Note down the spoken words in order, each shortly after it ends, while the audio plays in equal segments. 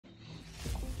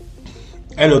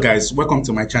Hello guys, welcome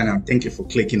to my channel and thank you for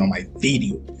clicking on my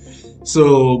video.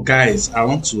 So guys, I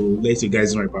want to let you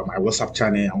guys know about my WhatsApp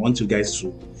channel. I want you guys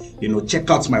to check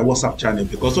out my WhatsApp channel,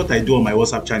 because what I do on my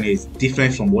WhatsApp channel is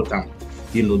different from what I'm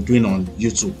doing on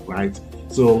YouTube, right?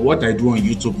 So what I do on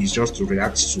YouTube is just to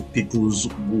react to people's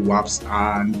WhatsApps,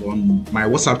 and on my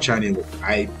WhatsApp channel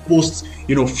I post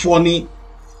funny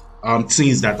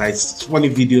things funny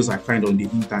videos I find on the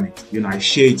internet. I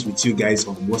share it with you guys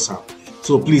on WhatsApp.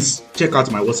 So please check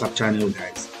out my WhatsApp channel,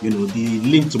 guys. The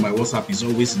link to my WhatsApp is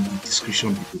always in the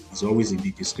description below. It's always in the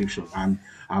description, and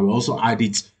I will also add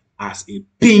it as a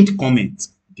pinned comment.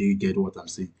 Do you get what I'm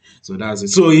saying? So that's it.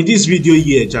 So in this video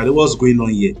here, Charlie, what's going on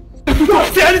here? Sorry,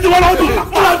 I'm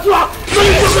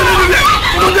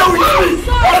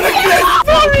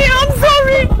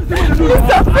sorry.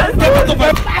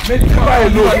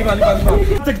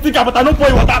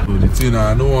 The thing,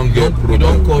 I don't want to get problem. You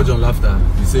don't call John Laughter.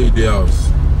 You say the house.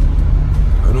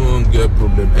 I don't want to get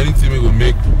problem. Anything will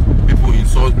make people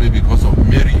insult me because of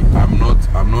Mary. I'm not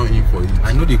in for it.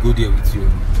 I know they go there with you. You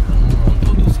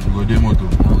go there moto.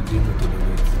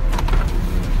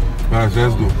 Guys,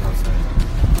 let's go.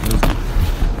 Let's go.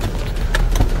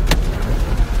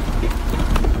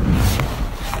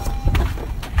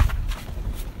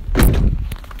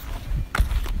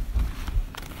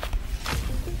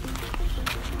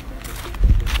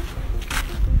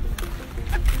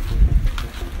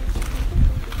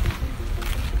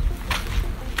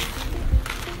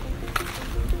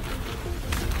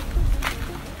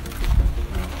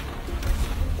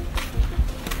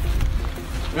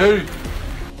 Mary!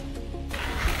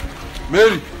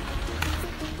 Mary!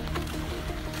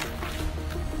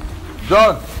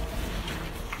 John!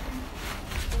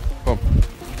 Come.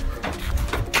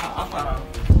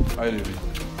 Hi, Mary.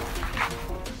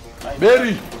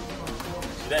 Mary!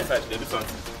 She did inside, she did do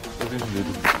something. What did she do?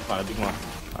 Fine, big man.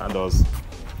 And us.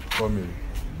 Come, Mary.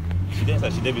 She did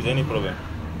inside, she did with any problem.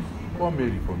 Come,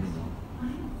 Mary, for me.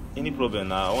 Any problem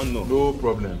now? I want to know. No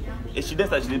problem. If she did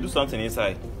inside, she did do something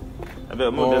inside. I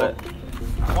bet more like.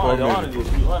 Why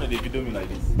do they video me like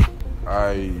this?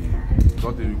 I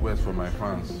got a request from my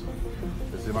fans.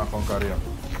 They say my career.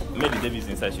 Maybe Davis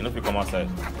inside, she not fit come outside.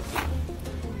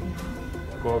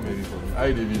 Call Mary for me.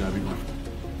 I David a big man.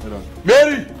 Hold on.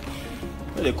 Mary!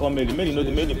 When they call Mary,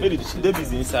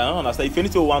 Davis inside. I don't understand. If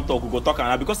anything we want to talk, we go talk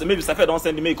and because maybe Safed don't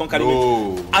send me, can't carry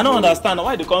me. I don't understand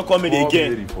why they can't call Mary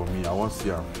again. Mary for me, I want to see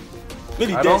her.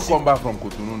 Maybe I don't come back from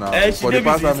Cotonou now. For the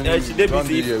past time, she don't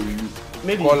be here with you.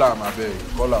 Maybe. Call him, I beg.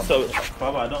 Call him. So,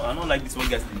 Papa, I don't like this one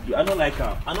guy. I don't like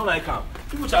him. I don't like him.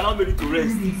 People shall not Mary to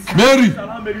rest. Mary! Shall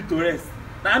not Mary to rest.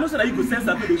 Now I know say that you could sense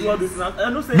something to do all this. I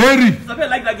know say Mary! Something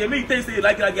like that game. Maybe you tell you say you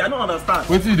like that game. I don't understand.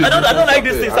 Wait till I don't like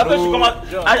this thing. Something should come out.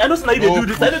 I know say that you do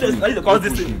this. I know that you cause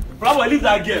this thing. Probably leave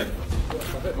that girl.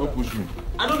 Don't push me.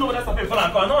 I don't know what that's happening for.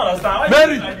 I don't understand. Why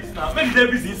Mary! you like this now? Maybe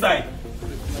they're busy inside.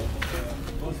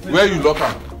 Where you lock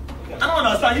her? I don't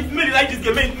understand. If Mary like this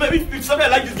game, maybe if somebody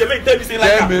like this game, tell me say like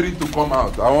that. Tell Mary to come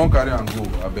out. I won't carry and go.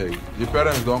 I beg. The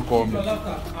parents don't call me. I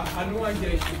don't want to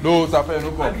get it. No, Safe,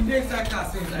 no call. Mary!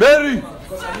 Mary!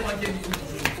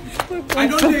 I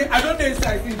don't know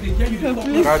inside since they gave you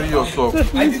the Carry yourself.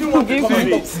 I didn't want to come and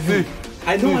talk to you. See.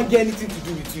 I don't want to get anything to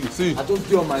do with you. See. I just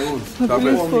do on my own. Safe. I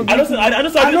don't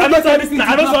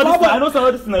saw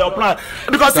this in your plan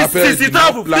because since he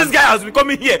traveled, this guy has been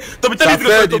coming here to be telling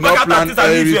you to back out this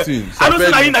and this here. I don't say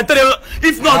that you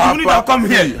if not, you need to come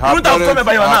here. You need to come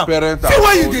by your now. See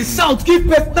why you dey shout, give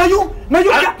birth. Now you why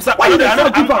you dey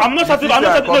shout, give birth? I'm not shouting.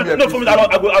 No, for me that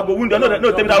I go wound. No,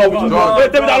 tell me that rubbish.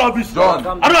 Tell me that rubbish.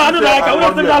 I know that I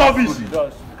won't tell me that rubbish.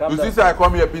 You see, say I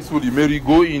come here peacefully. Mary,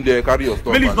 go in there, carry your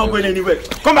stuff. Mary is not going anywhere.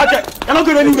 Come back here. You're not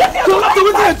going anywhere.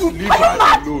 Leave her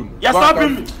alone. You're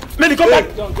stopping me. Mary, come back.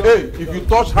 Hey, if you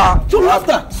touch her, you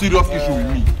have serious issue with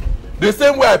me. The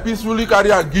same way I peacefully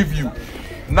carry and give you.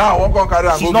 Now one can carry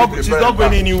and she's go. She's not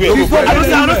going anywhere. I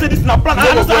don't say this in a plan.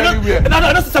 I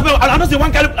don't say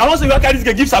one carry this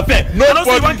guy gives a fair. I don't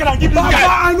say one carry and give this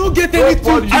guy. I don't get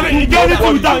anything. I mean, you get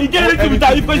anything with that. You get anything with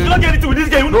that. If you don't get anything with this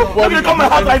guy, you're not going to come my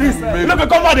house like this. You're not going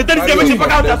to come out and tell this guy when you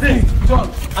fuck out your thing.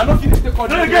 John, I don't finish the call.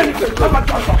 Don't get anything. Come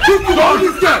back. I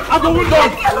go with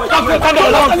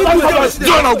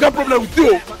John, I'll get problem with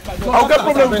you. I'll get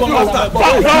problem with you.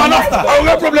 I'll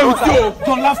get problem with you.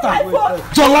 John Laughter.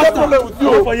 John, I'll get problem with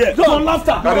you. John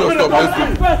Laughter. Carry your stuff, let's go.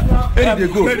 Where did they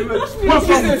go? What's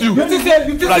wrong with you? You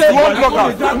want block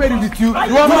out? You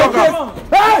want block out?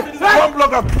 Hey! You want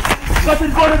block out?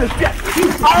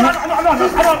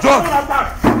 John.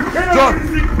 John.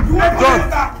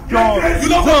 You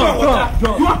don't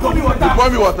pour me water. You pour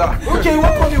me water. Okay, you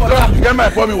want pour me water? John, you get my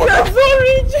pour me water. I'm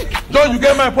sorry. John, you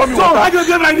get my pour me water. I just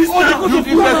get like this. You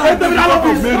disrespect me because of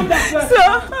Mary.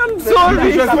 Sir, I'm sorry. You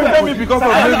disrespect me because of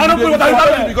Mary. I don't pour water.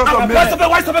 Because of Mary.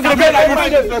 Why stop it? I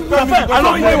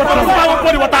don't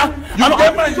pour water. You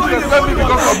get my disrespect me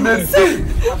because of Mary.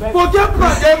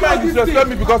 Forget my disrespect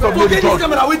me because of Mary. John.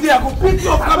 Camera with you. I go pick you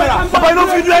off camera. Papa, I don't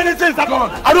feel do anything. I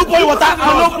don't pour you water. I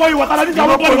don't pour you water. I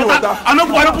don't pour you water. I don't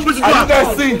pour you water. Are you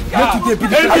guys seeing? Are you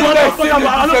guys seeing the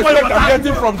disrespect I'm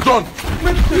getting from John?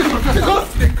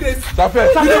 Safe.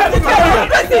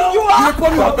 You pour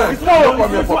me water. I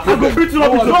go beat you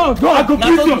up. I go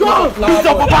beat you up. Beat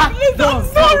your papa. I'm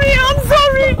sorry.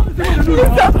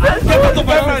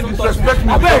 Disrespect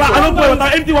me. I don't pour you water.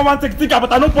 Anything I want to think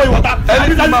about, I don't pour you water.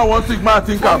 Anything I want to think about.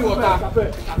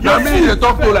 I mean, they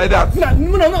talk to like that. This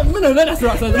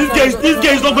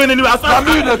guy is not going anywhere. As far as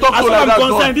I'm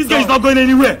concerned, this guy is not going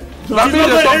anywhere. He's not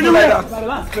going anywhere.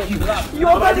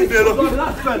 You're very stupid.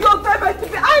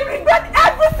 I regret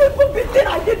every single thing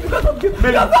I did because of you.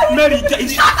 Mary, you don't need to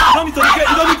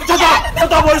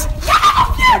shut up, boys.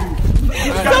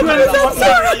 I'm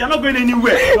sorry. You're not going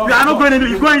anywhere. You are not going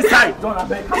anywhere. You go inside.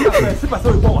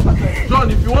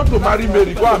 John, if you want to marry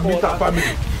Mary, go and meet her family.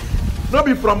 Not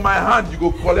be from my hand, you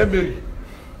go collect Mary.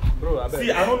 See,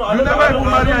 I don't know. You never even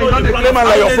marry her, you don't claim her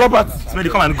like your property. Mary,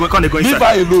 come and go. Come and go Leave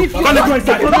inside. her alone. Come and go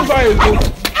inside. Leave her alone.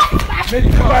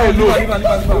 Leave her alone.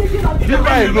 Leave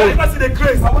her alone. Never see the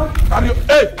grace. And you,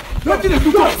 hey, Don't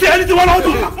see anything I want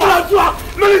to do. All I do.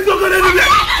 Mary's not going anywhere.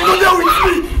 You don't there with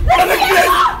me. You're the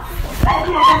grace.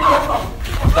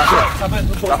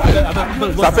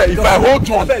 Safe, if I hold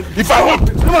John, if I hold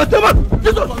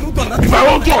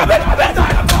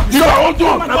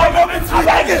John,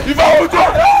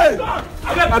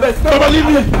 Papa, leave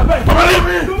me.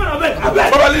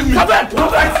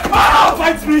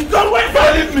 Fight me. Don't wait.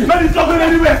 Papa, leave me. Mary's not going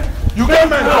anywhere. You get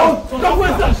my John. Don't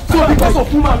wait. So because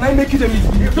of woman, I make it a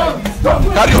mistake.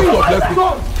 Carry yourself, let's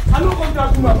go. I don't come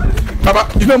to woman. Papa,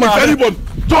 if anybody,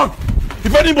 John,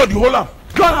 if anybody hold him.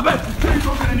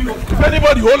 If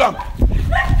anybody hold him.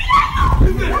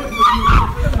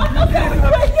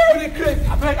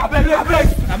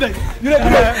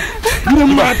 You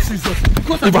mad, Jesus.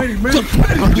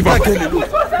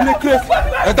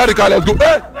 Enter the car, let's go.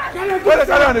 Hey, where the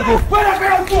car and go?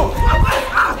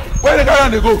 Where the car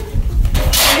and go?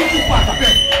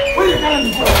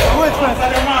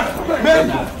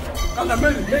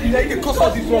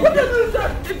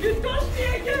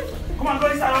 Come on, go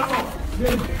inside.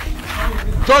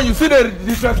 John, you see the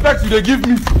disrespect they give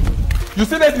me. You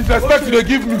see the disrespect they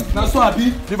give me. Now so happy.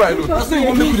 Leave her alone. That's why you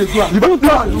want me to go. Leave her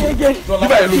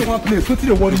alone. One place. Go to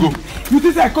the world. You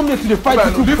think I come here to the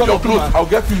fight? Leave your clothes. I'll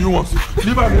get you new ones.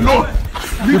 Leave her alone.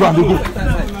 Leave her.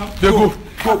 They go.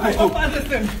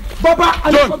 Baba,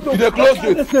 John, you dey close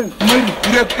gate. You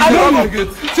dey open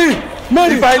gate. See,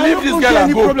 Mary, if I leave this girl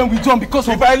and go, problem with John because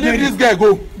if I leave this girl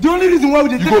go, the only reason why we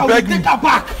take her, we take her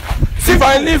back. See, if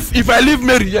I leave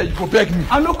Mary here, you go beg me.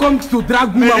 I no come to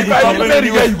drag woman. If I leave Mary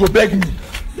here, you go beg me.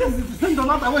 I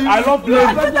love Mary.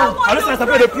 I don't say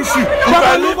they push you. If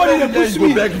I leave Mary here, you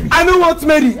go beg me. I don't want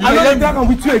Mary. I don't drag her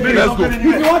with you again. Let's go. If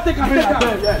you want to take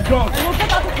her, John.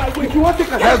 If you want to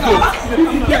take her, let's go.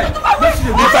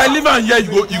 If I leave her here,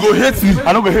 you go hate me.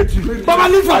 I don't go hate you. Baba,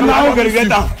 leave her now. I'm gonna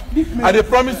get her. I dey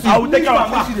promise you. I will take her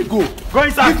back. Go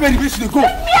inside. Leave Mary, where she go?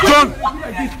 John.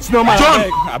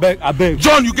 I beg.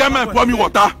 John, you get my pour me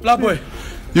water. Black boy.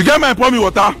 You get my pour me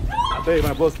water. I beg,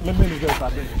 my boss. Let me go.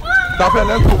 Tafe,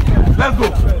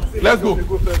 let's go.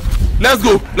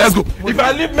 If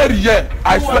I leave Mary here,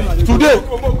 I swear, today,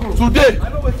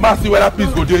 must see whether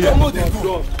peace go there here.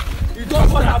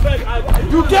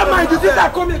 You get my, you think I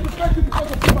come here to fight you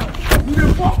because of you?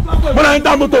 When I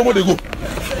enter motor, where they go?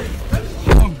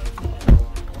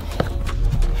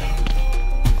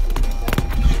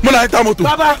 When I enter motor.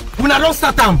 Baba, we don't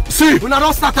start them. See, we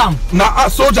don't start them. Now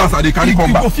soldiers are they carry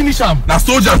come back. Go finish them. Now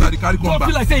soldiers are they carry come back. Don't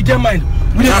feel like say you get mine.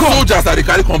 Now soldiers are they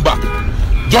carry come back.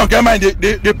 John, get mine.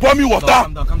 They pour me water.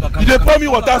 Calm down. They pour me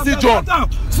water. See, John.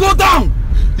 Slow down.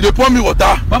 They pour me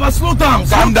water. Baba, slow down.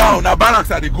 Calm down. Now barracks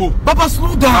are they go. Baba,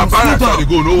 slow down. Now barracks are they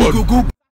go. No worry. Go